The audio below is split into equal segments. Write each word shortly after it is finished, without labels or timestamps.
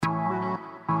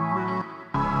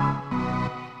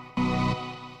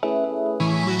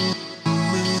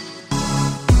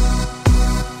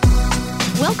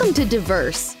Welcome to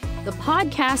Diverse, the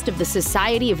podcast of the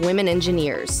Society of Women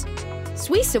Engineers.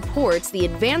 SWE supports the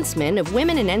advancement of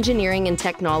women in engineering and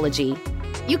technology.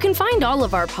 You can find all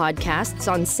of our podcasts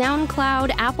on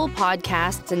SoundCloud, Apple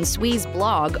Podcasts, and SWE's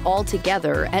blog all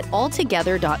together at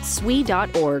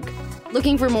alltogether.swe.org.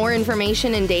 Looking for more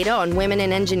information and data on women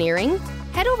in engineering?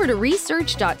 Head over to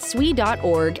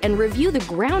research.swe.org and review the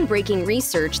groundbreaking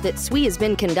research that SWE has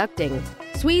been conducting.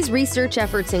 SWE's research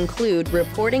efforts include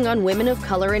reporting on women of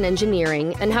color in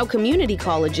engineering and how community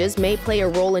colleges may play a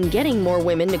role in getting more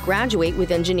women to graduate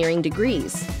with engineering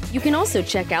degrees. You can also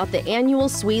check out the annual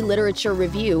SWE Literature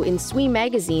Review in SWE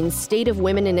Magazine's State of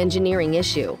Women in Engineering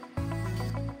issue.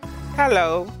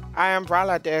 Hello, I am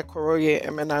Bralade Koroye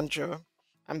Emenajo.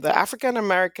 I'm the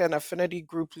American Affinity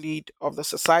Group Lead of the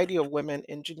Society of Women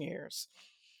Engineers.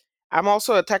 I'm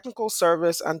also a technical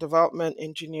service and development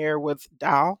engineer with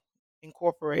Dow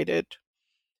Incorporated.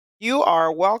 You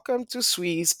are welcome to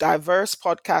SWE's Diverse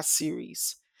podcast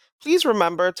series. Please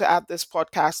remember to add this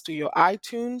podcast to your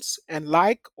iTunes and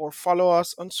like or follow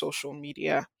us on social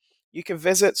media. You can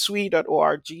visit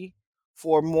SWE.org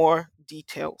for more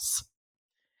details.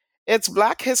 It's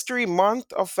Black History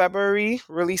Month of February,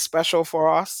 really special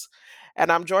for us.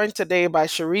 And I'm joined today by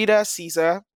Sherita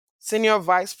Ceasar, Senior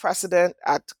Vice President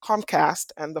at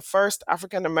Comcast and the first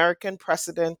African American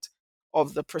President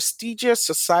of the prestigious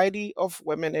Society of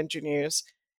Women Engineers,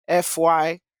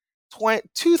 FY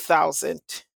 2000.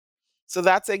 So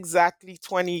that's exactly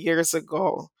 20 years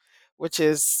ago, which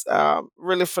is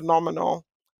really phenomenal.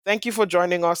 Thank you for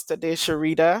joining us today,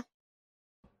 Sherita.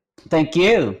 Thank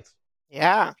you.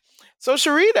 Yeah. So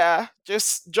Sherita,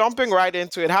 just jumping right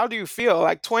into it, how do you feel?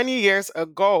 Like 20 years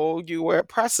ago, you were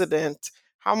president.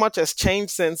 How much has changed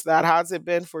since that? How's it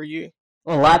been for you?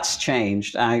 Well, lots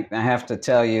changed. I have to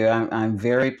tell you, I'm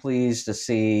very pleased to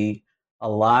see a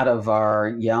lot of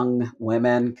our young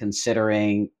women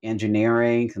considering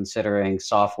engineering, considering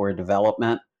software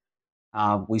development.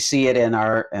 We see it in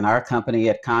our company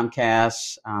at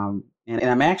Comcast, and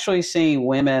I'm actually seeing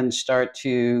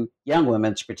young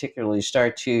women particularly,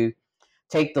 start to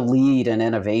take the lead in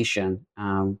innovation.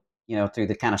 Through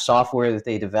the kind of software that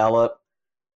they develop.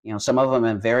 Some of them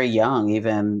are very young,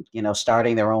 even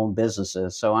starting their own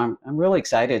businesses. So I'm really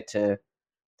excited to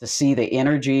see the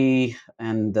energy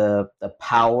and the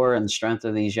power and strength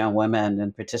of these young women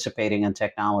and participating in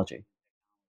technology.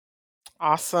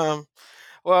 Awesome.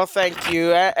 Well, thank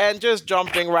you. And just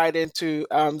jumping right into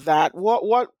that,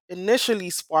 what initially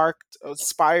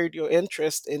inspired your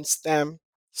interest in STEM,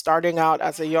 starting out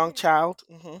as a young child?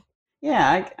 Mm-hmm.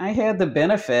 Yeah, I had the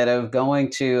benefit of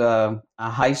going to a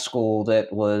high school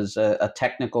that was a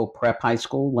technical prep high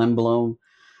school, Lindblom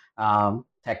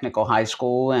Technical High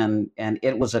School, and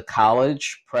it was a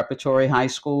college preparatory high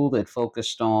school that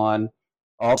focused on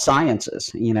all sciences,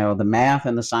 the math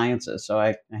and the sciences. So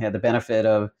I had the benefit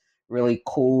of really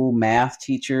cool math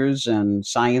teachers and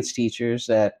science teachers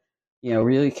that,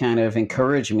 really kind of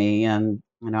encouraged me. And,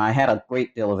 I had a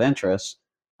great deal of interest.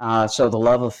 So the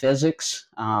love of physics,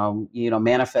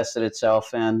 manifested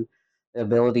itself in the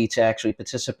ability to actually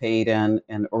participate in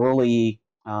early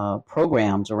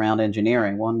programs around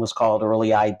engineering. One was called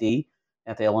Early ID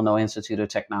at the Illinois Institute of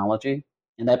Technology,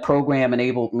 and that program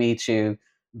enabled me to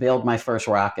build my first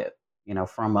rocket.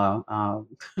 From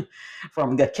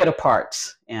from the kit of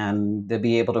parts, and to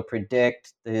be able to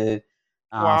predict the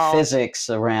Wow. physics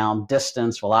around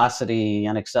distance, velocity,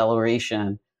 and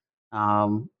acceleration.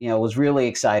 It was really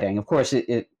exciting. Of course,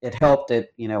 it helped that,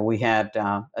 we had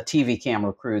a TV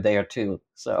camera crew there too.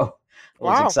 So it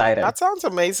was Wow. exciting. That sounds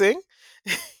amazing.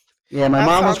 Yeah, my That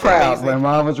mom was sounds proud. amazing. My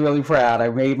mom was really proud. I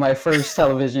made my first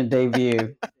television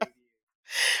debut.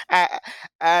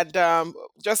 And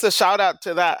just a shout out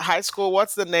to that high school.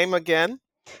 What's the name again?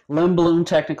 Lindblom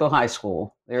Technical High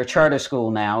School. They're a charter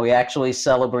school now. We actually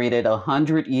celebrated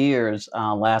 100 years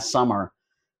last summer,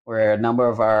 where a number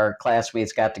of our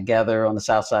classmates got together on the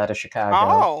south side of Chicago.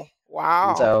 Oh, wow.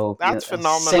 And so That's a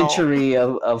phenomenal. century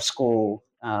of school,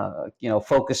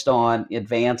 focused on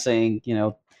advancing,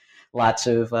 lots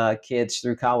of kids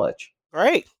through college.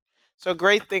 Great. So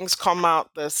great things come out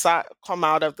of the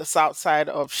south side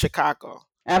of Chicago.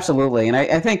 Absolutely. And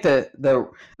I think the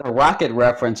rocket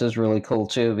reference is really cool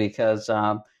too, because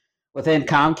within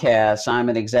Comcast, I'm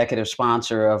an executive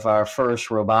sponsor of our first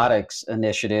robotics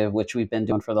initiative, which we've been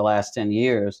doing for the last 10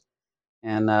 years.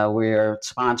 And we're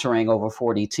sponsoring over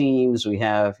 40 teams. We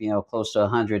have, close to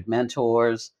 100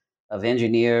 mentors of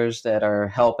engineers that are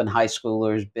helping high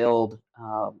schoolers build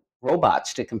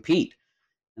robots to compete.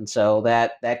 And so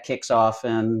that kicks off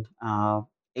in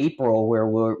April, where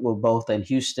we're both in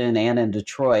Houston and in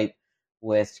Detroit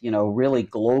with really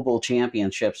global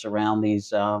championships around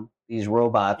these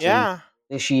robots. And Yeah.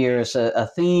 this year is a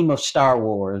theme of Star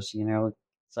Wars.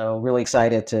 So really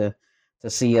excited to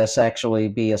see us actually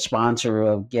be a sponsor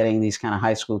of getting these kind of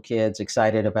high school kids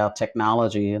excited about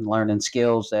technology and learning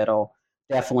skills that'll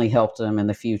definitely help them in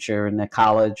the future in the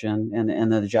college and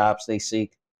the jobs they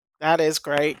seek. That is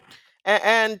great.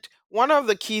 And one of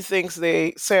the key things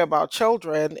they say about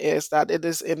children is that it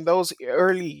is in those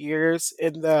early years,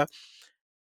 in the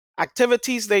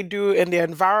activities they do, in the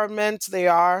environment they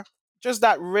are, just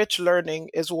that rich learning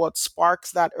is what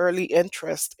sparks that early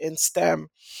interest in STEM.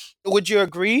 Would you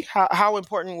agree? How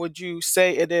important would you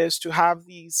say it is to have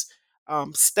these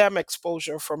STEM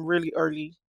exposure from really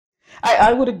early?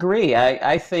 I would agree.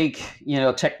 I think,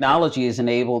 technology has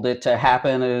enabled it to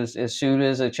happen as soon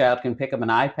as a child can pick up an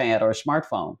iPad or a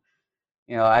smartphone.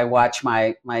 I watch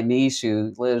my niece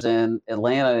who lives in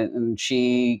Atlanta, and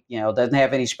she, doesn't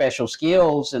have any special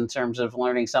skills in terms of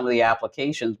learning some of the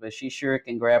applications, but she sure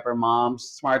can grab her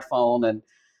mom's smartphone and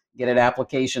get an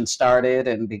application started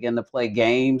and begin to play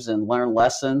games and learn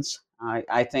lessons.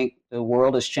 I think the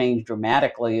world has changed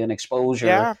dramatically in exposure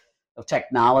Yeah, of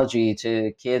technology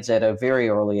to kids at a very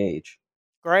early age.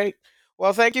 great.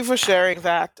 Well, thank you for sharing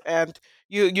that. And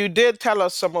you did tell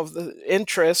us some of the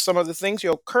interests, some of the things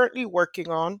you're currently working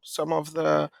on, some of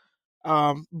the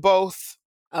both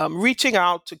reaching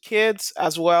out to kids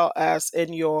as well as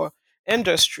in your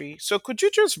industry. So, could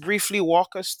you just briefly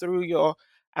walk us through your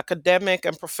academic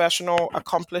and professional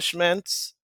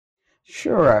accomplishments?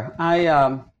 Sure.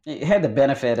 I had the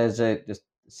benefit, as I just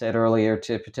said earlier,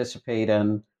 to participate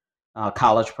in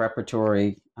college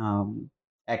preparatory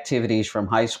activities from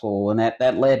high school, and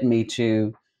that led me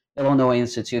to Illinois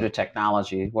Institute of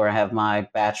Technology, where I have my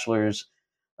bachelor's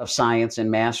of science and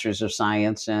master's of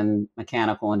science in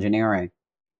mechanical engineering.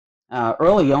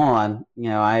 Early on,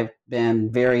 I've been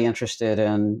very interested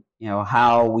in,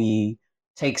 how we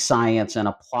take science and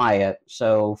apply it.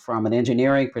 So, from an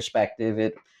engineering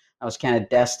perspective, I was kind of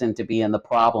destined to be in the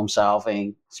problem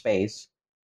solving space.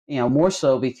 More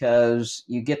so because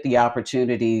you get the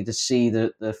opportunity to see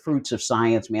the fruits of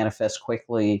science manifest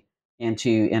quickly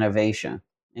into innovation.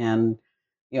 And,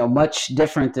 much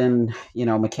different than,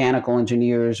 mechanical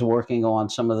engineers working on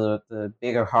some of the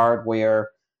bigger hardware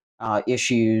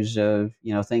issues of,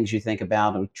 things you think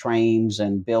about of trains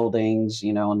and buildings,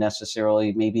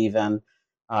 necessarily maybe even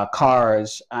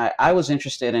cars. I was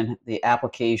interested in the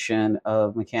application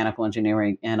of mechanical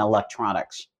engineering in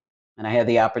electronics. And I had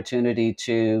the opportunity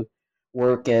to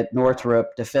work at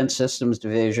Northrop Defense Systems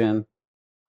Division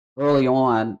early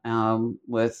on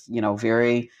with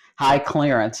very high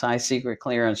clearance, high secret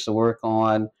clearance to work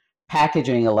on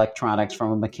packaging electronics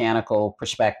from a mechanical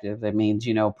perspective. That means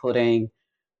putting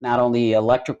not only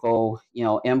electrical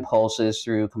impulses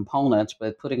through components,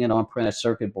 but putting it on printed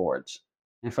circuit boards.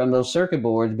 And from those circuit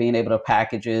boards, being able to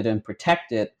package it and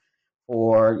protect it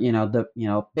for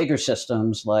the bigger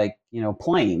systems like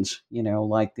planes,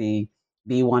 like the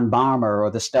B-1 bomber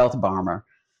or the stealth bomber,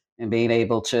 and being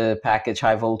able to package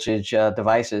high voltage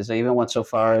devices. I even went so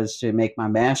far as to make my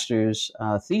master's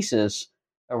thesis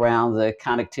around the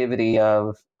connectivity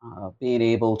of being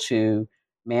able to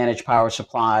manage power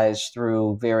supplies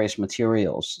through various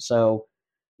materials. So,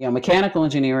 mechanical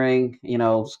engineering,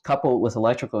 coupled with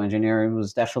electrical engineering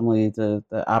was definitely the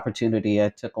opportunity I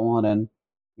took on. And,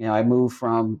 I moved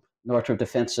from Northrop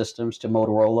Defense Systems to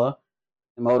Motorola.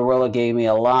 And Motorola gave me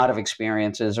a lot of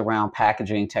experiences around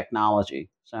packaging technology.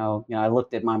 So, I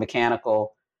looked at my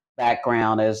mechanical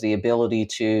background as the ability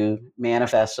to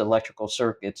manifest electrical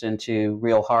circuits into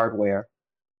real hardware.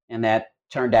 And that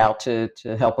turned out to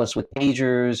help us with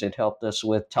pagers. It helped us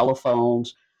with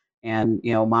telephones. And,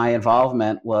 my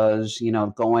involvement was,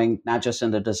 going not just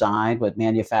into design, but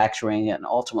manufacturing and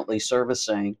ultimately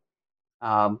servicing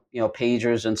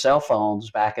pagers and cell phones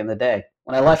back in the day.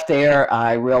 When I left there,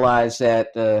 I realized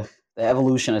that the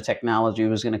evolution of technology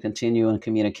was going to continue in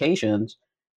communications.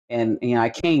 And, I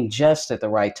came just at the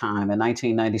right time. In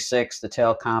 1996, the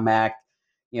Telecom Act,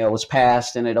 was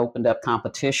passed, and it opened up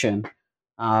competition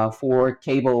for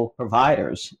cable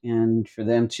providers and for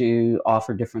them to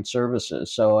offer different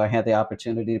services. So I had the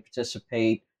opportunity to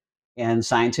participate in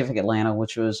Scientific Atlanta,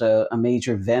 which was a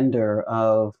major vendor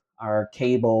of our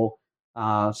cable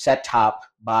set top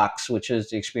box, which is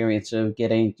the experience of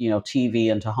getting TV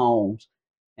into homes,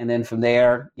 and then from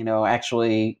there,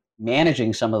 actually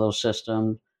managing some of those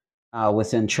systems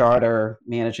within Charter,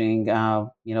 managing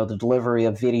the delivery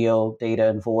of video, data,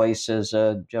 and voice as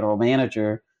a general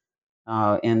manager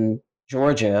in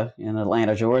Georgia, in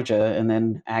Atlanta, Georgia, and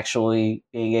then actually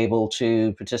being able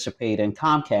to participate in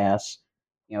Comcast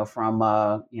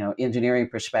from engineering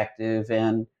perspective,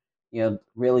 and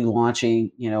really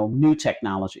launching new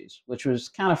technologies, which was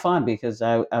kind of fun because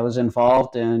I was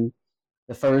involved in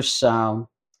the first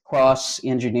cross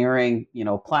engineering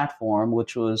platform,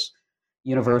 which was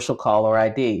universal caller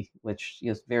ID, which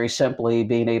is very simply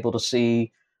being able to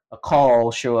see a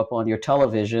call show up on your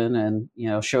television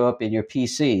and show up in your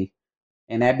PC.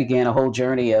 And that began a whole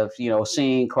journey of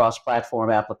seeing cross-platform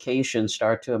applications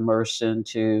start to immerse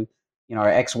into our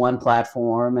X1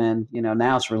 platform. And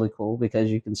now it's really cool because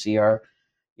you can see our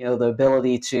the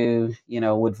ability to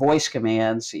with voice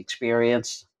commands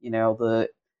experience the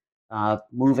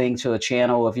moving to a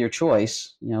channel of your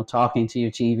choice, talking to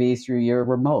your TV through your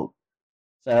remote.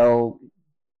 So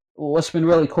what's been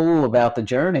really cool about the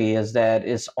journey is that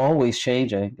it's always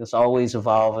changing, it's always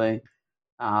evolving.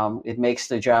 It makes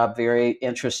the job very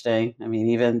interesting. I mean,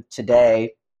 even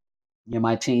today,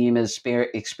 my team is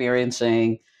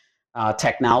experiencing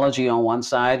technology on one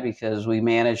side because we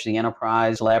manage the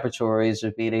enterprise laboratories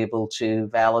of being able to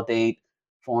validate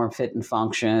form, fit, and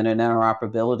function and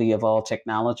interoperability of all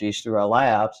technologies through our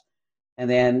labs. And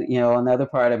then, another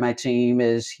part of my team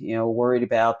is, worried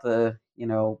about the,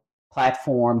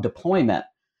 platform deployment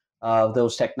of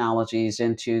those technologies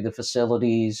into the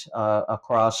facilities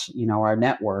across, our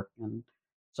network. And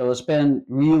so it's been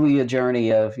really a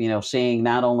journey of, seeing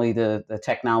not only the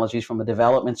technologies from a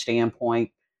development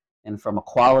standpoint and from a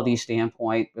quality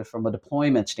standpoint, but from a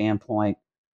deployment standpoint,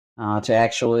 to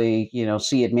actually,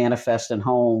 see it manifest in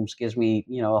homes gives me,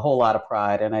 a whole lot of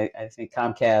pride. And I think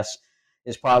Comcast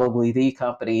is probably the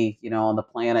company, on the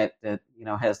planet that,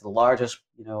 has the largest,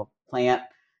 plant,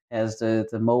 has the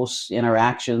most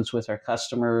interactions with our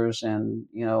customers, and,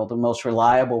 the most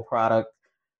reliable product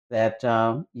that,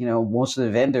 most of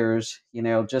the vendors,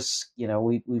 just,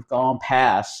 we've gone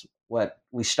past what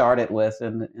we started with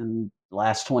in the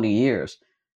last 20 years.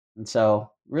 And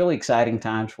so really exciting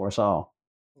times for us all.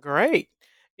 Great.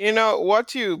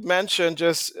 What you mentioned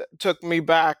just took me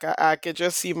back. I could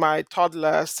just see my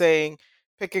toddler saying,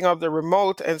 picking up the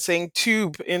remote and saying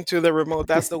tube into the remote.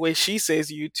 That's the way she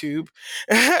says YouTube,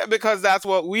 because that's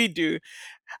what we do.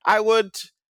 I would,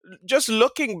 just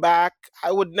looking back,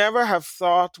 I would never have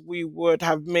thought we would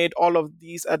have made all of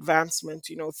these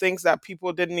advancements, things that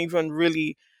people didn't even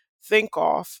really think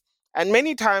of. And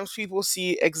many times people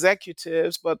see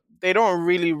executives, but they don't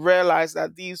really realize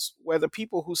that these were the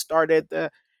people who started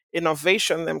the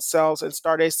innovation themselves and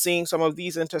started seeing some of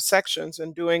these intersections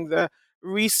and doing the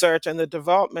research and the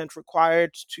development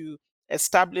required to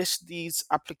establish these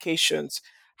applications.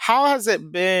 How has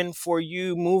it been for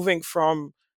you moving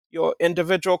from your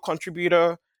individual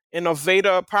contributor,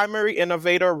 innovator, primary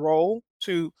innovator role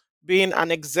to being an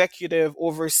executive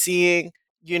overseeing,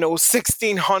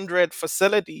 1,600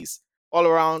 facilities all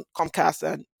around Comcast?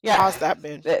 And Yeah, how's that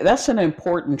been? that's an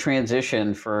important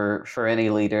transition for any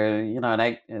leader,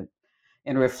 and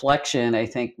in reflection, I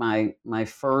think my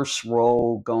first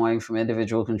role going from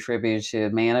individual contributor to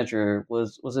manager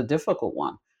was a difficult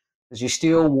one, because you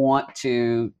still want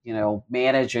to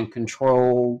manage and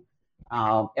control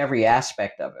every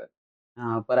aspect of it.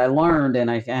 But I learned,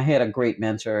 and I had a great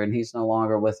mentor, and he's no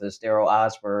longer with us, Daryl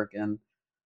Osberg, and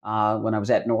when I was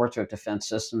at Northrop Defense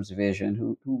Systems Division,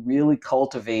 who really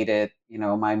cultivated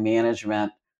my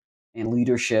management and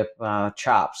leadership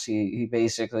chops. He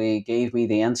basically gave me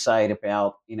the insight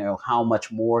about how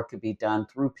much more could be done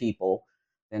through people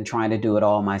than trying to do it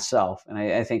all myself. And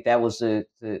I think that was the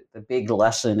big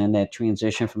lesson in that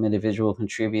transition from individual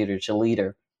contributor to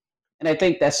leader. And I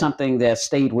think that's something that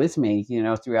stayed with me,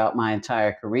 throughout my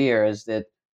entire career, is that,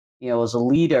 as a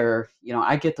leader,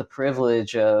 I get the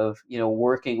privilege of,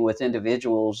 working with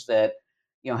individuals that,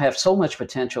 have so much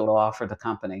potential to offer the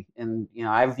company. And,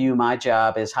 I view my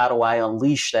job as, how do I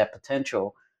unleash that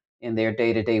potential in their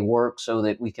day-to-day work so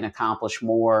that we can accomplish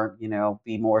more,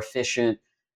 be more efficient,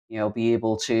 be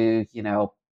able to,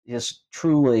 just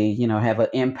truly, have an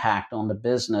impact on the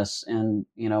business, and,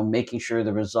 making sure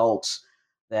the results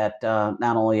that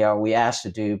not only are we asked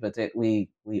to do, but that we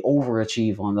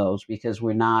overachieve on those, because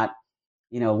we're not,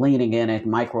 leaning in and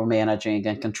micromanaging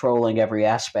and controlling every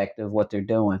aspect of what they're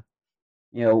doing.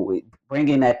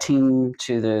 Bringing that team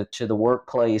to the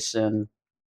workplace and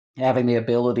having the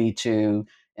ability to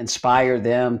inspire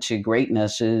them to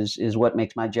greatness is what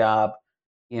makes my job,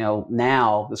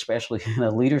 now, especially in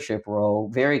a leadership role,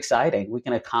 very exciting. We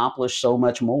can accomplish so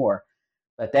much more.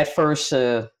 But that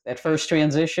first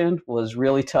transition was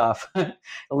really tough.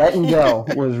 Letting go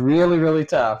was really, really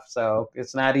tough. So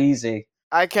it's not easy.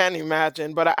 I can't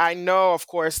imagine, but I know, of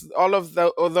course, all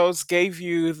those gave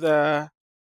you the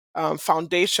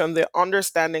foundation, the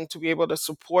understanding to be able to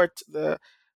support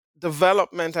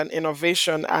development and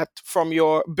innovation at from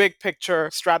your big picture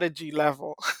strategy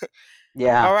level. All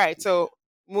Yeah. right, so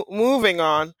moving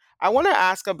on, I want to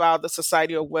ask about the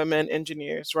Society of Women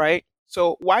Engineers, right?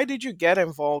 So, why did you get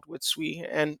involved with SWE,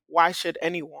 and why should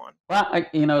anyone? Well,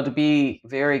 to be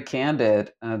very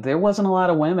candid, there wasn't a lot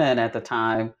of women at the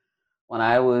time when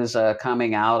I was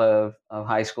coming out of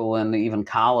high school and even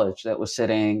college that was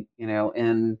sitting,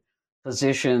 in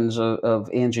positions of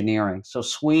engineering. So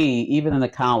SWE, even in the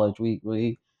college,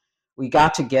 we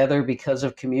got together because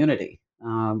of community.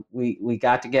 We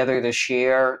got together to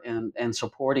share and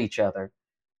support each other.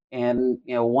 And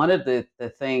one of the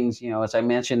things, as I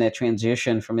mentioned, that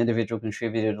transition from individual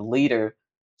contributor to leader,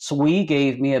 SWE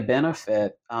gave me a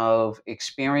benefit of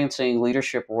experiencing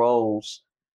leadership roles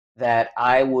that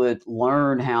I would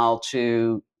learn how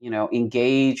to,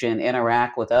 engage and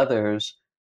interact with others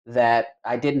that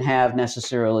I didn't have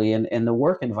necessarily in the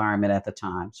work environment at the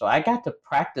time. So I got to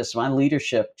practice my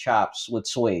leadership chops with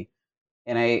SWE.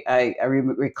 And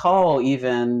recall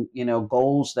even,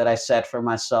 goals that I set for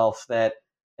myself that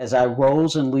as I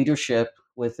rose in leadership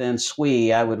within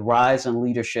SWE, I would rise in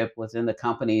leadership within the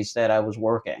companies that I was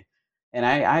working. And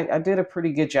I did a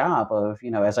pretty good job of,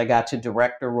 as I got to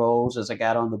director roles, as I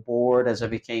got on the board, as I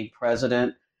became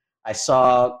president, I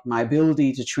saw my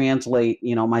ability to translate,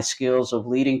 my skills of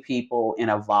leading people in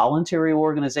a voluntary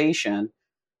organization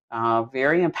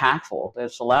very impactful.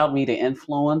 That's allowed me to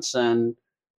influence and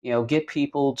get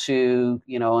people to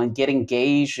and get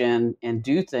engaged and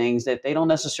do things that they don't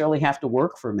necessarily have to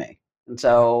work for me. And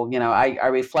so I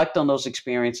reflect on those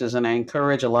experiences and I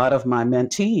encourage a lot of my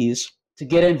mentees to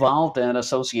get involved in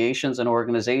associations and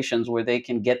organizations where they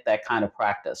can get that kind of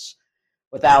practice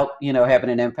without having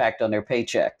an impact on their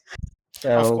paycheck.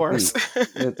 Of So course.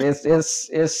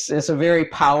 it's a very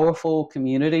powerful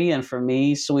community, and for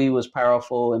me, SWE was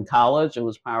powerful in college. It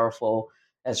was powerful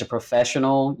as a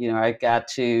professional. I got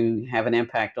to have an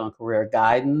impact on career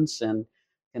guidance and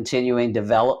continuing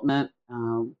development.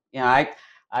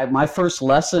 My first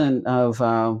lesson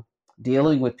of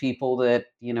dealing with people that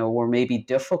were maybe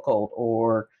difficult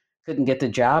or couldn't get the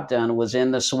job done was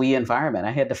in the SWE environment.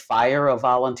 I had to fire a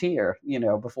volunteer,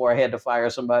 before I had to fire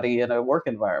somebody in a work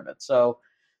environment. So,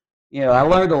 I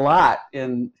learned a lot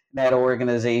in that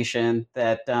organization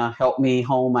that helped me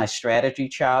hone my strategy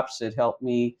chops. It helped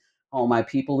me hone my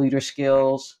people leader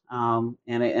skills, and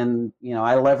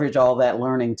I leverage all that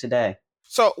learning today.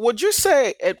 So, would you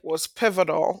say it was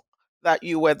pivotal that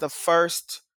you were the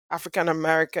first African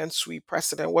American SWE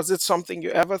president? Was it something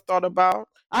you ever thought about?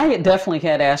 I definitely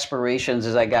had aspirations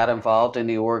as I got involved in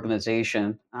the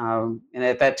organization. And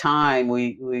at that time,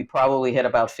 we probably had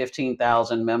about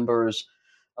 15,000 members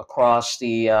across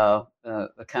the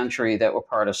country that were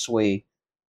part of SWE.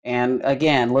 And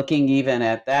again, looking even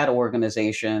at that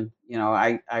organization,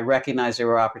 I recognize there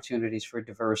were opportunities for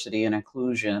diversity and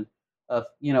inclusion of,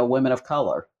 women of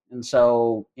color. And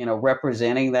so,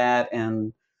 representing that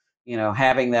and,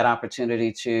 having that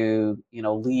opportunity to,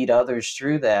 lead others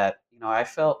through that, I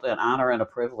felt an honor and a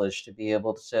privilege to be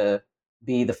able to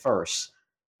be the first.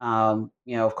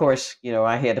 Of course,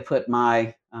 I had to put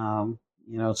my,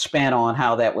 spin on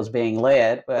how that was being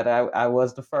led, but I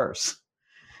was the first.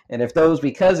 And if those,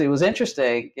 because it was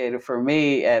interesting for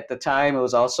me at the time, it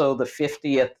was also the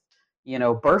 50th,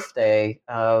 birthday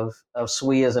of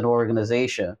SWE as an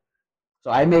organization.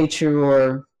 So I made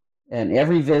sure, and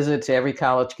every visit to every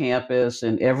college campus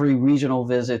and every regional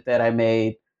visit that I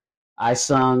made, I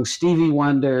sung Stevie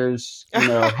Wonder's,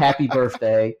 "Happy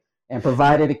Birthday" and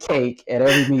provided a cake at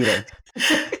every meeting.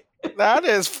 That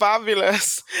is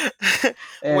fabulous.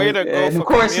 Way and to go and of for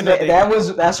course community.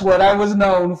 that's what I was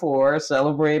known for,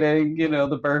 celebrating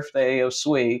the birthday of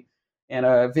SWE in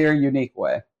a very unique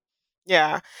way.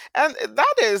 Yeah. And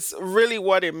that is really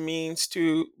what it means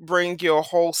to bring your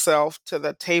whole self to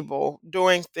the table,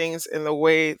 doing things in the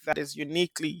way that is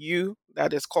uniquely you,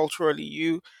 that is culturally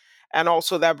you, and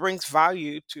also that brings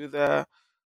value to the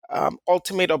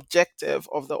ultimate objective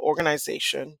of the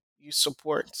organization you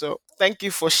support. So, thank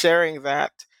you for sharing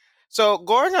that. So,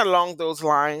 going along those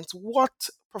lines, what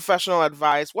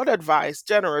advice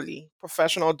generally,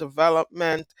 professional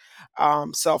development,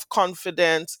 self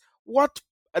confidence, what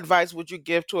advice would you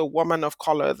give to a woman of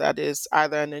color that is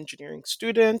either an engineering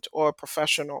student or a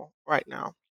professional right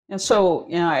now? And so,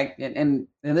 and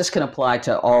this can apply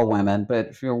to all women, but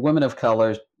if you're a woman of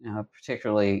color,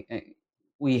 particularly,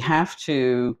 we have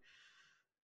to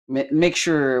make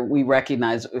sure we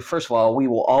recognize, first of all, we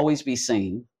will always be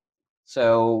seen.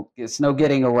 So it's no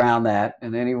getting around that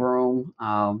in any room,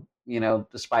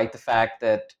 despite the fact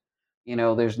that,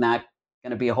 there's not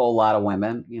going to be a whole lot of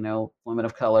women. Women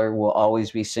of color will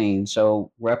always be seen.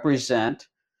 So represent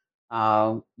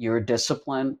your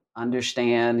discipline,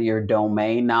 understand your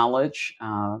domain knowledge,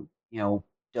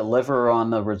 deliver on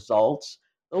the results.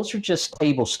 Those are just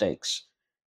table stakes.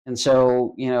 And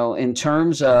so, in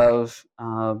terms of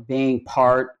being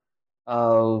part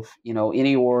of,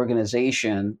 any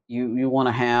organization, you want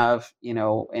to have,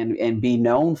 and be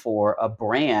known for a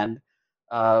brand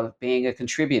of being a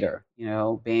contributor,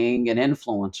 being an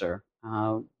influencer,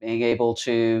 being able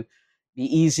to be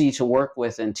easy to work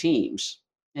with in teams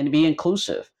and to be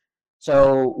inclusive.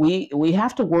 So we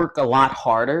have to work a lot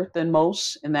harder than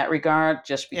most in that regard,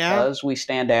 just Yeah. because we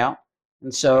stand out.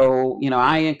 And so,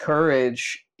 I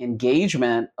encourage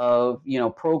engagement of,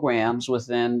 programs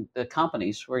within the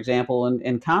companies. For example,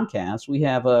 in Comcast, we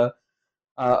have a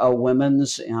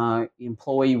women's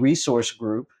employee resource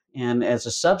group. And as a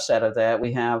subset of that,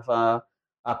 we have a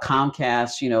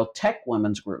Comcast, tech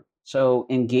women's group. So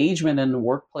engagement in the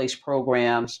workplace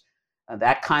programs,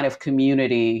 that kind of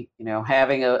community,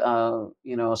 having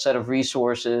a set of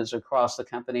resources across the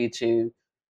company to,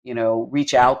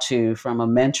 reach out to from a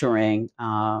mentoring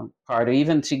part, or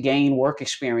even to gain work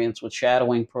experience with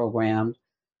shadowing programs.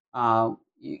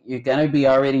 You're going to be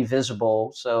already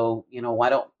visible, so why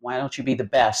don't you be the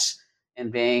best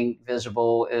in being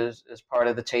visible as part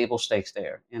of the table stakes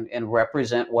there, and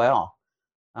represent well.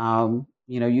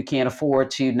 You can't afford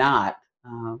to not,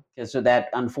 because of that,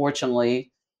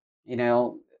 unfortunately, you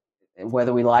know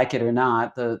whether we like it or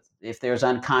not, if there's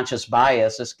unconscious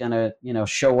bias, it's going to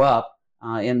show up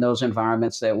in those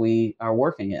environments that we are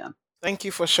working in. Thank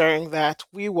you for sharing that.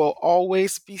 We will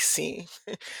always be seen.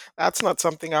 That's not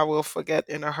something I will forget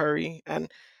in a hurry.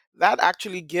 And that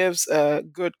actually gives a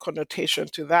good connotation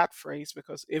to that phrase,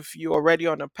 because if you're already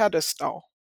on a pedestal,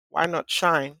 why not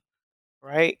shine?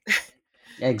 Right?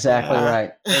 Exactly Yeah.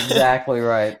 right. Exactly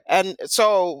right. And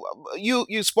so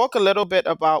you spoke a little bit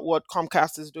about what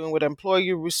Comcast is doing with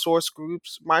employee resource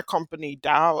groups. My company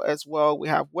Dow as well. We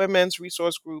have women's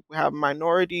resource group. We have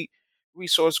minority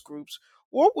resource groups.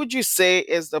 What would you say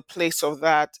is the place of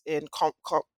that in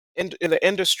the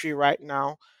industry right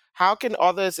now? How can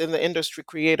others in the industry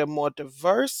create a more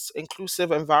diverse,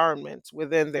 inclusive environment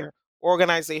within their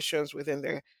organizations, within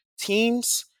their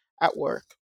teams at work?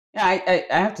 Yeah, I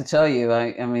have to tell you,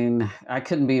 I mean, I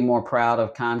couldn't be more proud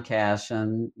of Comcast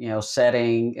and,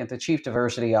 setting, and the chief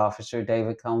diversity officer,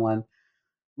 David Cohen,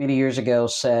 many years ago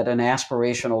set an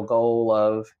aspirational goal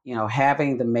of,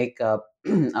 having the makeup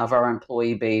of our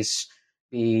employee base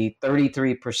be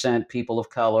 33% people of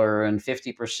color and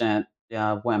 50%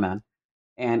 women.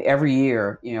 And every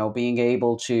year, being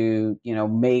able to,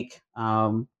 make,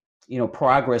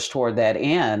 progress toward that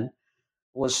end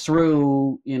was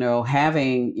through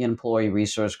having employee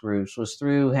resource groups, was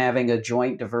through having a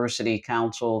joint diversity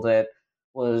council that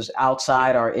was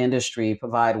outside our industry,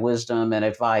 provide wisdom and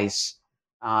advice,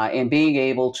 and being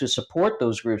able to support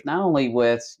those groups not only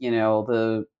with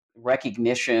the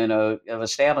recognition of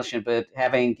establishment, but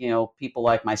having people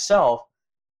like myself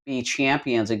be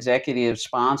champions, executive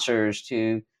sponsors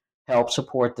to help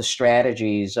support the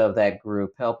strategies of that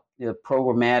group, help the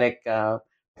programmatic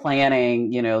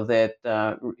planning, that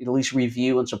at least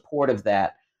review and support of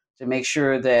that, to make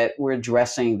sure that we're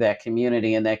addressing that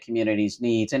community and that community's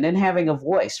needs, and then having a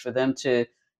voice for them to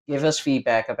give us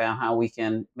feedback about how we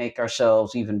can make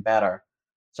ourselves even better.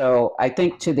 So I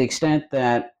think to the extent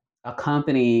that a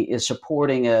company is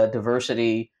supporting a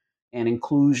diversity and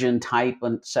inclusion type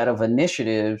and set of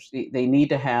initiatives, they need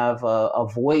to have a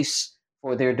voice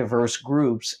for their diverse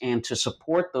groups and to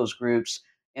support those groups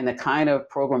in the kind of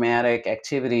programmatic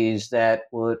activities that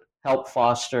would help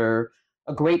foster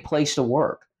a great place to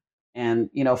work. And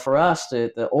for us,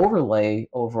 the overlay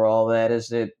overall that is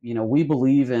that we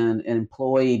believe in an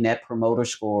employee net promoter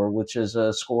score, which is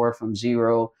a score from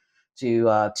 0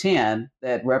 to 10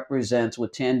 that represents,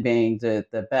 with 10 being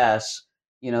the best,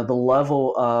 the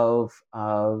level of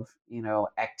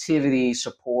activity,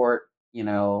 support,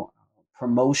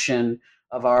 promotion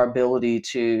of our ability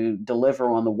to deliver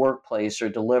on the workplace, or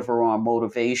deliver on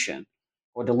motivation,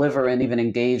 or deliver in even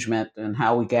engagement and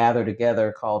how we gather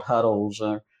together, called huddles,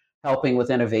 or helping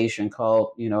with innovation,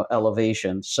 called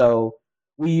elevation. So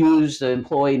we use the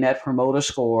employee net promoter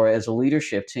score as a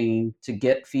leadership team to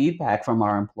get feedback from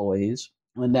our employees,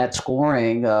 and that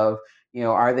scoring of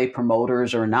are they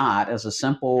promoters or not, as a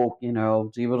simple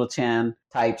 0 to 10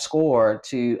 type score,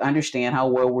 to understand how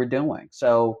well we're doing.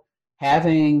 So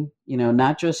having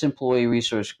not just employee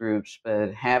resource groups,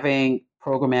 but having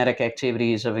programmatic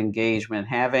activities of engagement,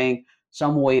 having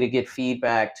some way to get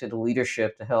feedback to the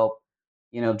leadership to help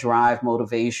drive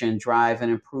motivation, drive an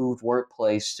improved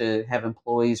workplace, to have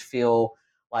employees feel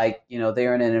like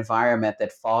they're in an environment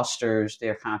that fosters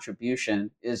their contribution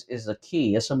is a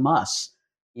key. It's a must,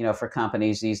 for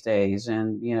companies these days.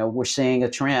 And we're seeing a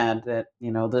trend that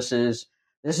this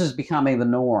is becoming the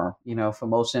norm, for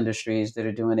most industries that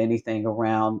are doing anything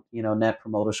around net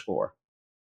promoter score.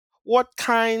 What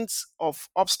kinds of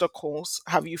obstacles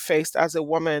have you faced as a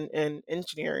woman in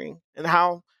engineering, and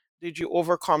how did you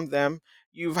overcome them?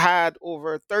 You've had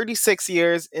over 36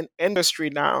 years in industry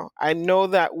now. I know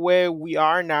that where we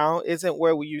are now isn't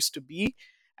where we used to be,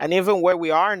 and even where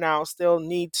we are now still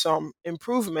needs some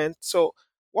improvement. So,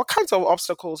 what kinds of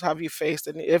obstacles have you faced?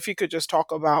 And if you could just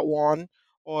talk about one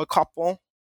or a couple.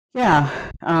 Yeah,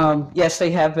 yes,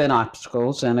 they have been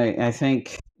obstacles, and I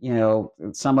think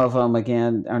some of them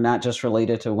again are not just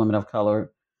related to women of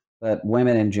color, but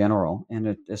women in general,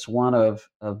 and it's one of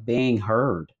being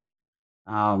heard.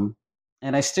 Um,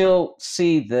 and I still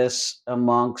see this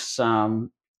amongst our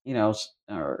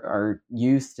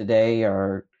youth today,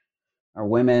 our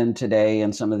women today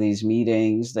in some of these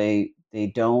meetings. They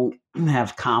don't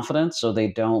have confidence, so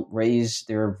they don't raise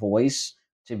their voice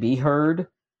to be heard,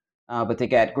 but they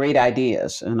got great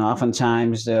ideas, and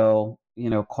oftentimes they'll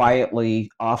quietly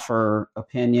offer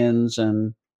opinions,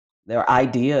 and their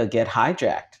idea get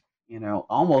hijacked,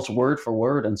 almost word for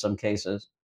word in some cases.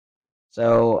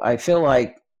 So I feel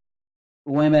like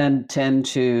women tend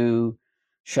to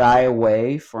shy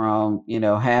away from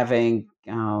having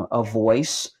a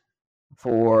voice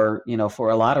for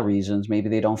a lot of reasons. Maybe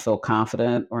they don't feel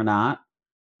confident or not.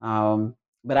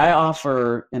 But I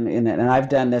offer, and I've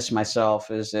done this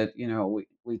myself, is that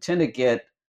we tend to get,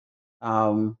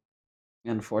 um,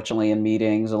 unfortunately, in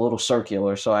meetings a little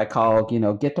circular. So I call,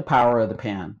 get the power of the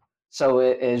pen. So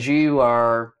as you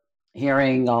are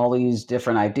hearing all these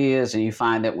different ideas and you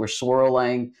find that we're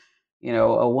swirling,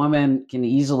 a woman can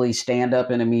easily stand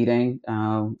up in a meeting,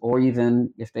 or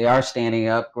even if they are standing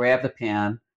up, grab the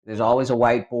pen. There's always a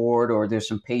whiteboard or there's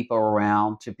some paper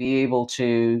around to be able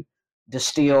to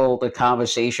distill the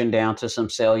conversation down to some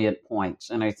salient points.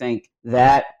 And I think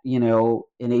that,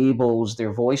 enables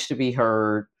their voice to be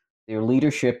heard, their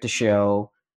leadership to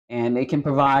show, and they can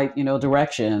provide,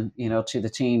 direction, to the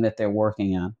team that they're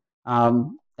working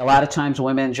on. A lot of times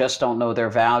women just don't know their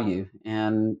value.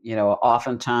 And,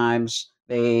 oftentimes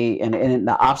and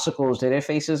the obstacles that it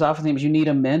faces, oftentimes you need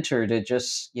a mentor to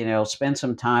just, spend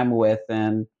some time with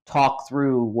and talk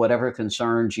through whatever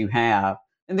concerns you have.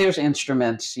 And there's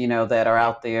instruments, that are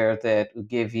out there that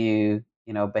give you,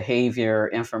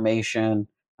 behavior information.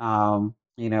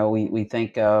 We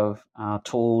think of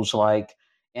tools like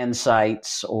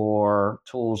insights or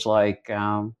tools like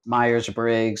Myers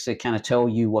Briggs that kind of tell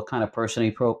you what kind of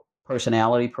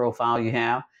personality profile you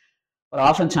have. But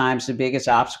oftentimes, the biggest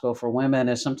obstacle for women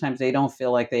is sometimes they don't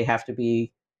feel like they have to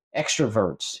be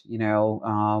extroverts.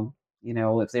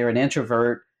 If they're an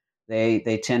introvert,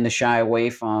 they tend to shy away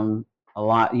from a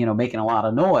lot, making a lot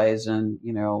of noise and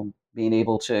being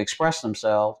able to express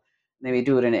themselves. They may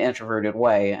do it in an introverted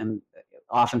way, and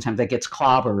oftentimes that gets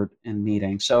clobbered in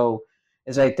meetings. So,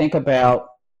 as I think about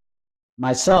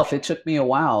myself, it took me a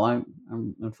while.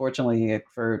 I'm unfortunately,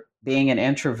 for being an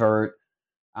introvert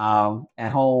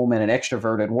at home and an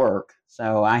extrovert at work.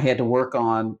 So I had to work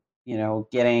on,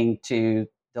 getting to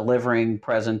delivering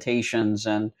presentations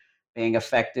and being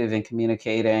effective in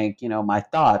communicating, my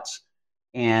thoughts.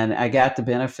 And I got the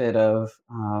benefit of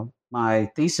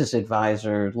my thesis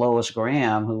advisor, Lois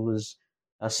Graham, who was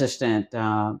assistant,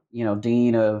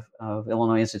 dean of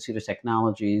Illinois Institute of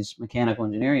Technology's mechanical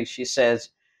engineering. She says,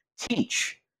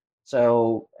 teach.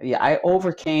 So yeah, I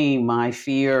overcame my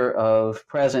fear of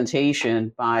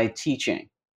presentation by teaching.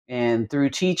 And through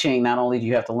teaching, not only do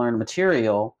you have to learn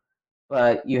material,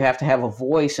 but you have to have a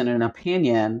voice and an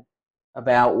opinion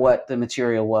about what the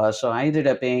material was. So I ended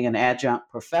up being an adjunct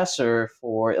professor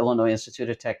for Illinois Institute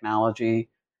of Technology,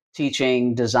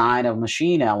 teaching design of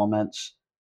machine elements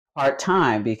part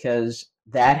time because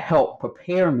that helped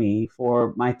prepare me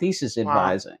for my thesis Wow.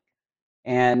 advising.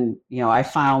 And, I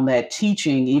found that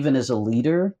teaching, even as a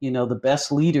leader, the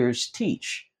best leaders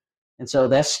teach. And so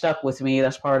that's stuck with me.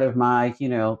 That's part of my,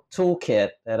 toolkit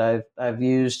that I've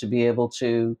used to be able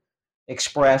to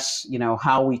express,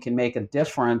 how we can make a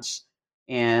difference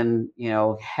in,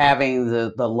 having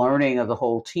the learning of the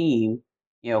whole team,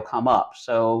 come up.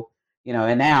 So,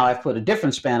 and now I've put a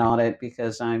different spin on it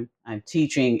because I'm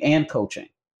teaching and coaching.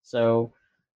 So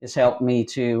it's helped me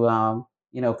to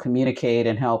communicate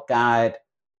and help guide,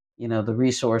 the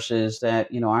resources that,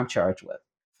 I'm charged with.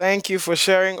 Thank you for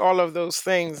sharing all of those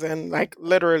things. And like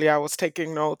literally, I was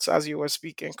taking notes as you were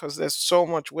speaking because there's so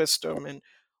much wisdom in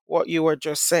what you were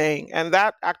just saying. And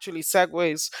that actually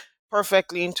segues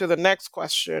perfectly into the next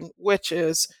question, which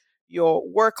is your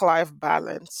work life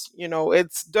balance.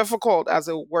 It's difficult as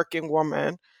a working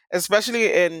woman, especially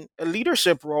in a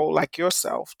leadership role like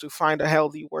yourself, to find a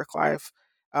healthy work life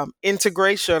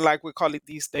integration, like we call it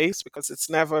these days, because it's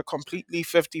never completely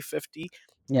 50-50.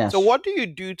 So, Yes. what do you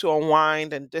do to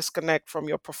unwind and disconnect from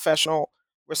your professional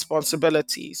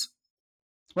responsibilities?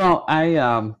 Well,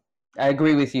 I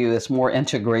agree with you. It's more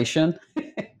integration.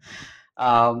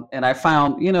 And I found,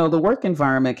 the work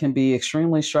environment can be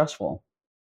extremely stressful.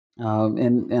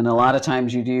 And a lot of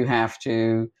times you do have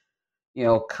to,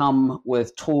 come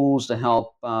with tools to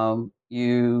help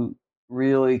you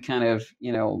really kind of,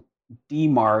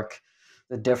 demark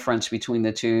the difference between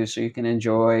the two so you can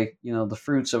enjoy, the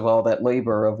fruits of all that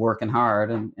labor of working hard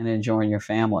and enjoying your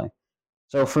family.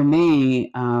 So for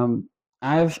me,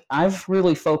 I've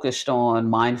really focused on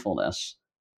mindfulness,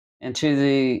 and to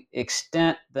the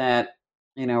extent that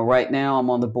right now I'm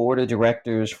on the board of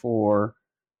directors for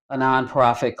a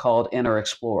nonprofit called Inner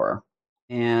Explorer,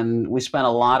 and we spent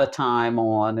a lot of time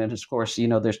on, and of course,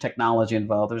 there's technology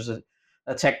involved. There's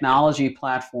a technology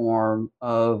platform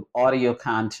of audio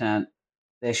content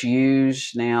that's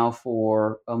used now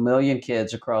for 1 million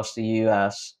kids across the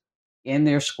U.S. in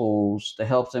their schools to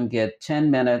help them get 10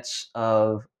 minutes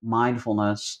of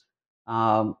mindfulness,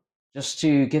 um, just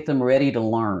to get them ready to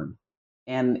learn.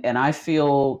 And I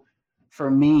feel, for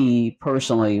me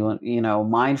personally,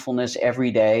 mindfulness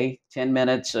every day, 10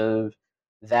 minutes of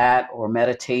that or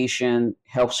meditation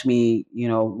helps me,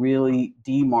 really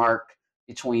demark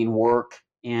between work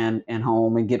and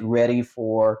home and get ready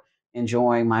for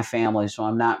enjoying my family. So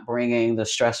I'm not bringing the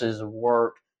stresses of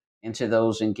work into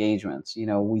those engagements.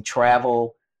 We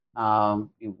travel,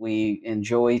 we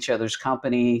enjoy each other's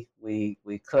company, we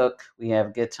cook, we have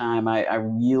a good time. I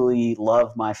really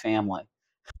love my family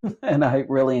and I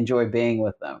really enjoy being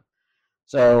with them.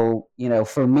 So,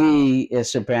 for me,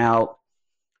 it's about,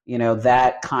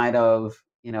 that kind of,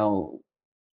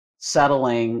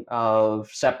 settling of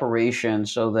separation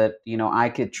so that, I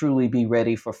could truly be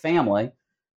ready for family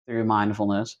through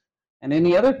mindfulness. And then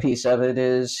the other piece of it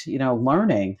is,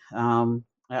 learning. I'm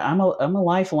a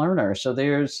life learner. So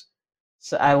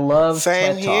I love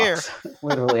Same TED here. Talks.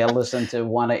 Literally, I listen to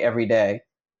one every day.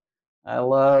 I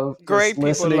love just Great people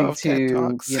listening love TED to,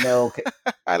 Talks.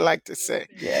 I like to say.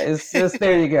 yeah, it's just,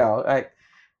 there you go.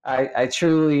 I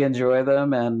truly enjoy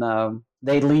them, and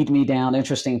they lead me down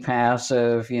interesting paths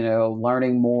of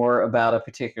learning more about a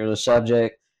particular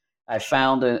subject. I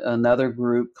found another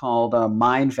group called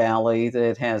Mind Valley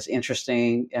that has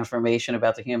interesting information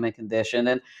about the human condition,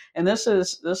 and this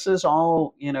is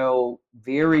all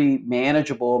very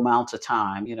manageable amounts of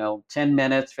time. 10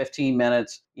 minutes, 15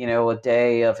 minutes, a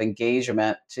day of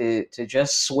engagement to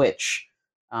just switch.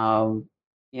 Um,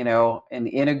 and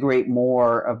integrate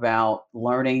more about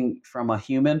learning from a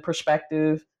human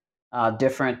perspective,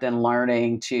 different than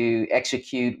learning to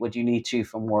execute what you need to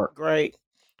from work. Great.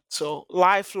 So,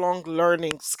 lifelong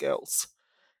learning skills.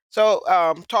 So,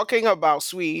 talking about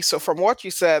SWE, so from what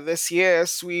you said, this year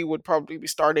SWE would probably be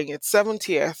starting its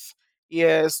 70th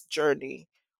year's journey.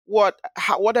 What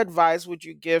advice would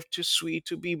you give to SWE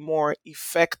to be more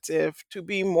effective, to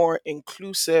be more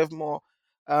inclusive, more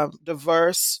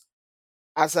diverse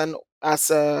as an as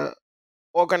a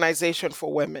organization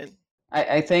for women?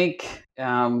 I think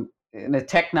in the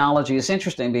technology is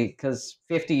interesting because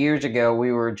 50 years ago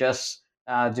we were just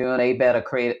doing ABET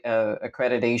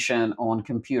accreditation on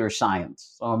computer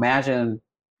science. So imagine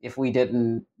if we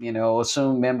didn't,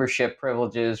 assume membership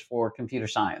privileges for computer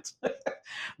science.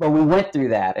 But we went through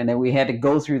that, and then we had to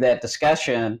go through that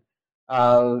discussion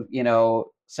of,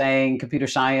 saying computer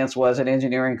science was an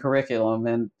engineering curriculum,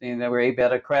 and we're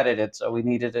ABET accredited, so we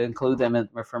needed to include them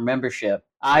for membership.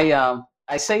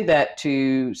 I say that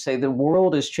to say the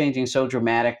world is changing so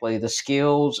dramatically. The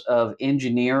skills of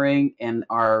engineering and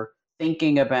our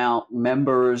thinking about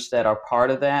members that are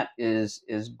part of that is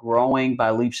growing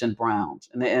by leaps and bounds.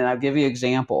 And I'll give you an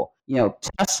example.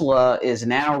 Tesla is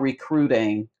now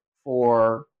recruiting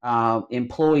for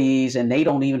employees, and they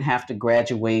don't even have to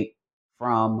graduate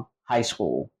from high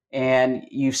school. And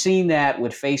you've seen that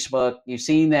with Facebook, you've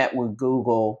seen that with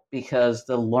Google, because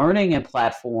the learning and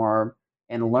platform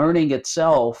and learning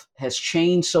itself has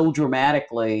changed so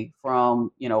dramatically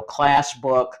from class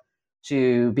book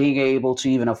to being able to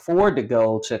even afford to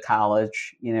go to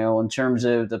college, in terms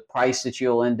of the price that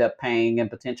you'll end up paying and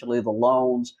potentially the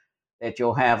loans that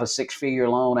you'll have, a six-figure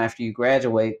loan after you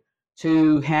graduate,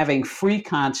 to having free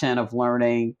content of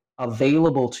learning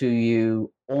available to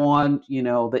you on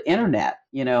the internet.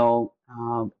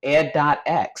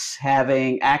 Ed.X,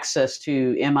 having access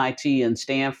to MIT and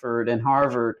Stanford and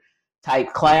Harvard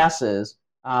type classes.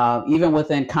 Even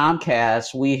within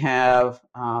Comcast, we have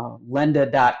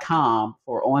lynda.com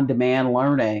for on-demand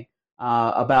learning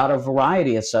about a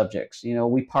variety of subjects.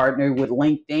 We partner with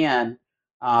LinkedIn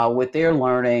with their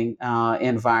learning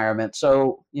environment.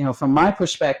 So, from my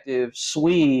perspective,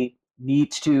 SWE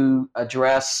needs to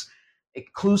address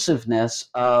inclusiveness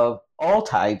of all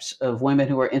types of women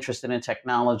who are interested in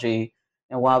technology.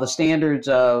 And while the standards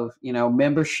of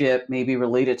membership may be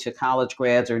related to college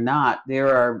grads or not,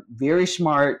 there are very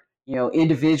smart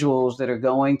individuals that are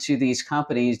going to these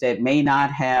companies that may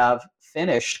not have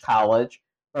finished college,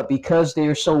 but because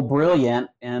they're so brilliant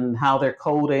in how they're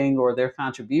coding or their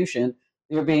contribution,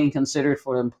 they're being considered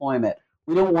for employment.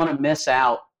 We don't want to miss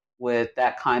out with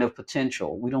that kind of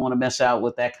potential. We don't want to miss out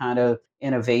with that kind of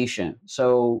innovation.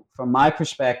 So, from my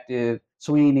perspective,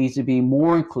 SWE needs to be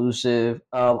more inclusive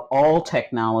of all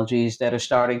technologies that are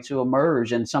starting to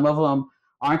emerge. And some of them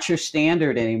aren't your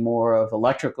standard anymore of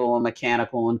electrical and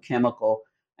mechanical and chemical.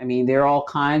 I mean, there are all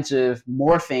kinds of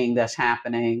morphing that's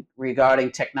happening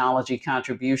regarding technology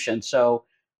contribution. So,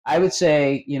 I would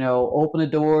say, open the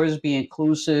doors, be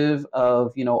inclusive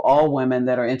of, all women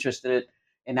that are interested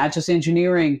in not just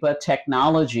engineering, but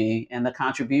technology and the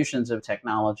contributions of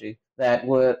technology that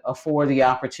would afford the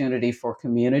opportunity for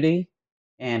community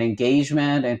and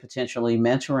engagement and potentially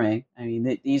mentoring. I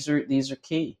mean, these are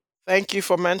key. Thank you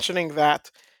for mentioning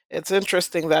that. It's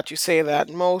interesting that you say that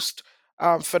most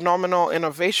phenomenal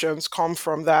innovations come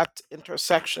from that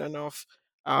intersection of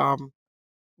um,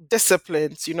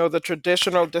 disciplines, the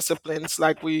traditional disciplines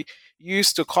like we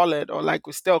used to call it, or like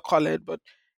we still call it, but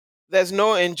there's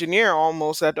no engineer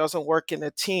almost that doesn't work in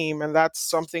a team, and that's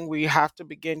something we have to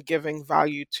begin giving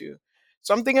value to.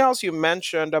 Something else you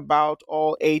mentioned about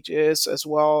all ages as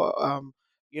well,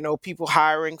 people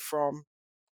hiring from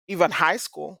even high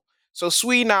school. So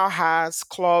SWE now has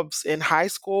clubs in high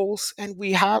schools, and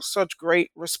we have such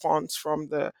great response from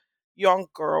the young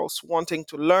girls wanting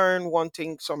to learn,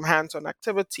 wanting some hands-on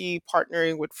activity,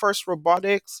 partnering with First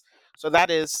Robotics. So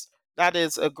that is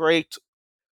a great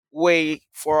way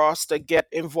for us to get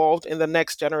involved in the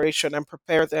next generation and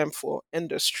prepare them for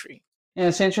industry. Yeah,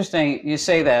 it's interesting you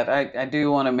say that. I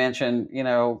do want to mention,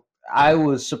 I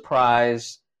was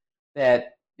surprised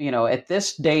that at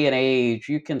this day and age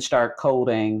you can start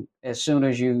coding as soon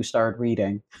as you start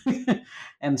reading.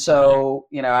 And so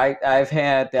I've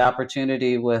had the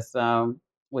opportunity with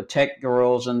tech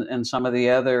girls and some of the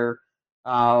other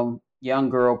young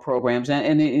girl programs,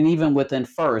 and even within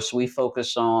First we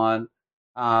focus on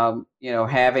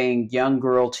having young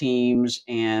girl teams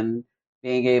and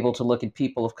being able to look at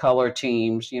people of color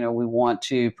teams. We want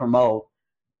to promote,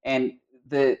 and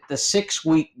the 6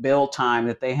 week build time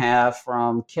that they have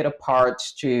from kit of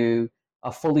parts to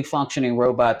a fully functioning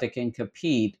robot that can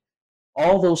compete,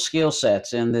 all those skill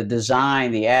sets in the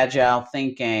design, the agile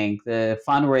thinking, the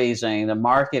fundraising, the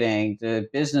marketing, the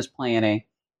business planning,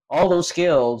 all those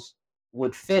skills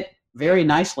would fit very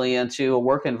nicely into a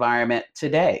work environment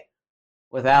today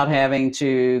without having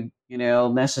to,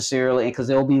 necessarily, because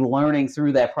they'll be learning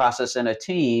through that process in a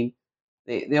team.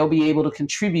 They'll be able to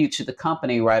contribute to the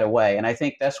company right away. And I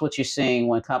think that's what you're seeing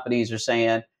when companies are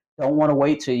saying, don't want to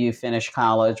wait till you finish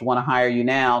college, want to hire you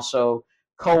now. So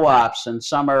co-ops and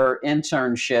summer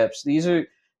internships,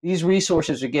 these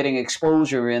resources are getting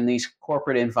exposure in these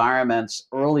corporate environments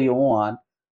early on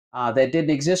that didn't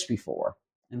exist before.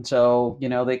 And so,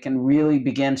 they can really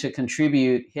begin to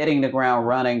contribute, hitting the ground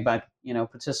running by,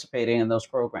 participating in those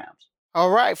programs. All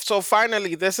right. So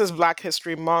finally, this is Black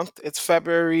History Month. It's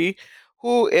February.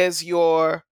 Who is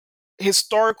your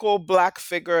historical Black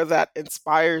figure that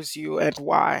inspires you and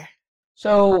why?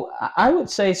 So I would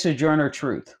say Sojourner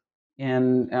Truth.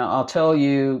 And I'll tell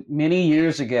you, many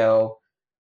years ago,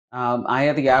 I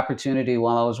had the opportunity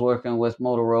while I was working with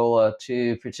Motorola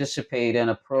to participate in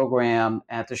a program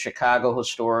at the Chicago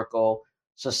Historical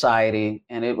Society,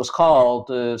 and it was called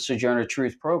the Sojourner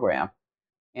Truth Program.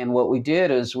 And what we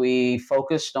did is we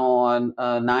focused on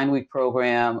a 9 week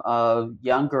program of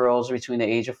young girls between the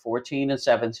age of 14 and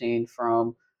 17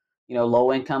 from,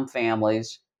 low income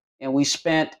families. And we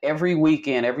spent every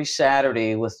weekend, every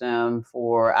Saturday with them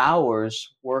for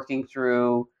hours working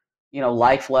through,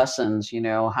 life lessons,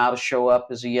 how to show up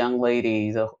as a young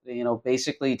lady,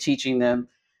 basically teaching them,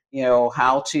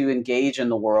 how to engage in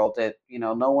the world that,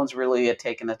 no one's really had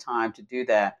taken the time to do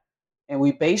that. And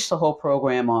we based the whole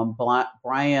program on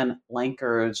Brian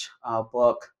Lanker's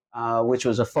book, which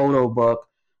was a photo book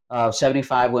of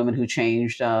 75 Women Who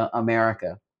Changed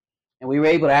America. And we were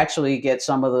able to actually get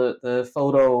some of the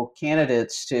photo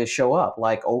candidates to show up,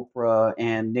 like Oprah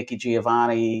and Nikki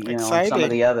Giovanni, and some of Exciting.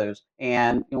 the others.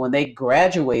 And when they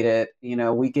graduated,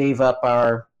 we gave up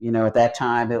our, at that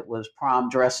time it was prom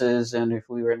dresses, and if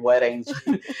we were in weddings,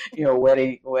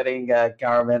 wedding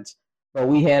garments. But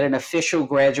we had an official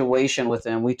graduation with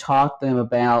them. We taught them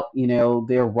about,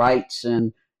 their rights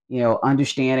and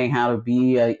understanding how to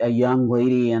be a young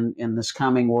lady in this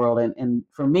coming world. And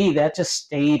for me, that just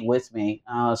stayed with me,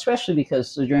 especially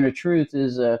because Sojourner Truth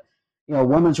is a,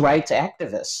 women's rights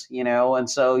activist, and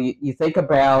so you think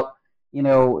about,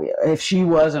 if she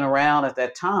wasn't around at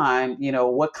that time,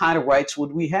 what kind of rights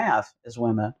would we have as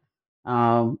women?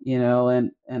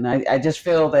 And I just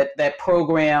feel that that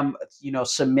program,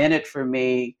 cemented for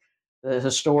me the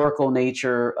historical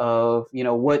nature of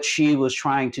what she was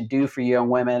trying to do for young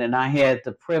women. And I had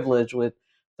the privilege with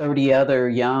 30 other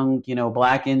young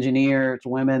black engineers,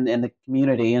 women in the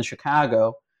community in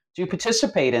Chicago, to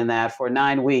participate in that for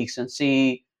 9 weeks and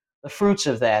see the fruits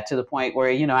of that, to the point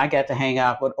where I got to hang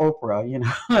out with Oprah.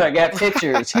 I got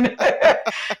pictures.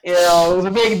 It was a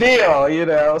big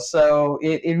deal. So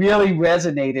it really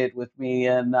resonated with me.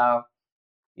 And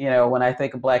when I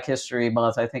think of Black History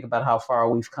Month, I think about how far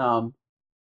we've come,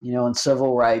 in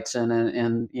civil rights and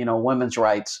in women's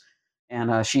rights,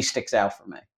 and she sticks out for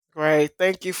me. Great.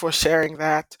 Thank you for sharing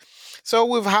that. So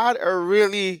we've had a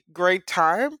really great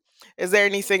time. Is there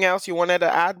anything else you wanted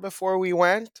to add before we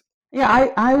went?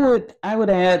 Yeah, I would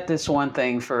add this one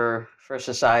thing for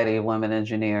Society of Women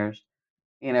Engineers.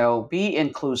 Be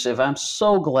inclusive. I'm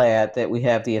so glad that we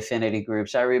have the affinity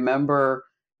groups. I remember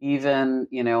even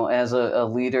as a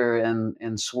leader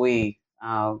in SWE,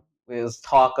 with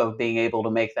talk of being able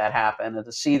to make that happen, and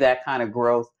to see that kind of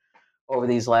growth over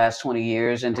these last 20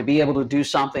 years, and to be able to do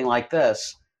something like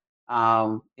this,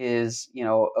 is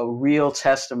a real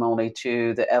testimony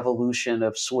to the evolution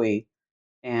of SWE.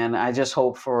 And I just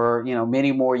hope for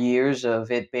many more years of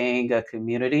it being a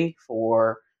community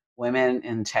for women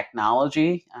in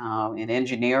technology, in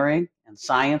engineering, and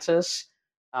scientists,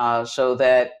 so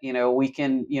that we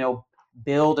can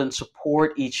build and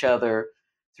support each other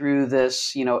through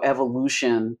this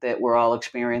evolution that we're all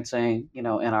experiencing in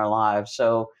our lives.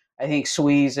 So I think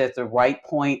SWE's at the right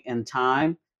point in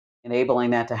time,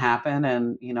 enabling that to happen.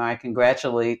 And I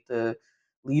congratulate the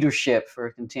leadership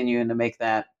for continuing to make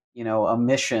that a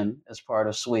mission as part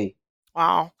of SWE.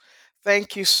 Wow.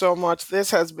 Thank you so much.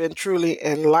 This has been truly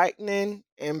enlightening,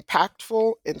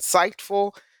 impactful,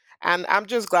 insightful, and I'm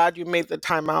just glad you made the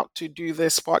time out to do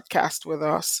this podcast with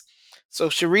us. So,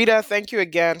 Sherita, thank you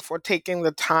again for taking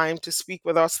the time to speak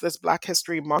with us this Black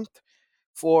History Month,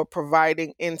 for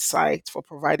providing insights, for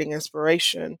providing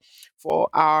inspiration for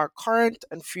our current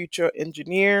and future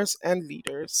engineers and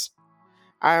leaders.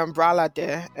 I am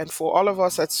Bralade, and for all of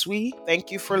us at SWE,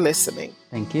 thank you for listening.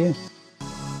 Thank you.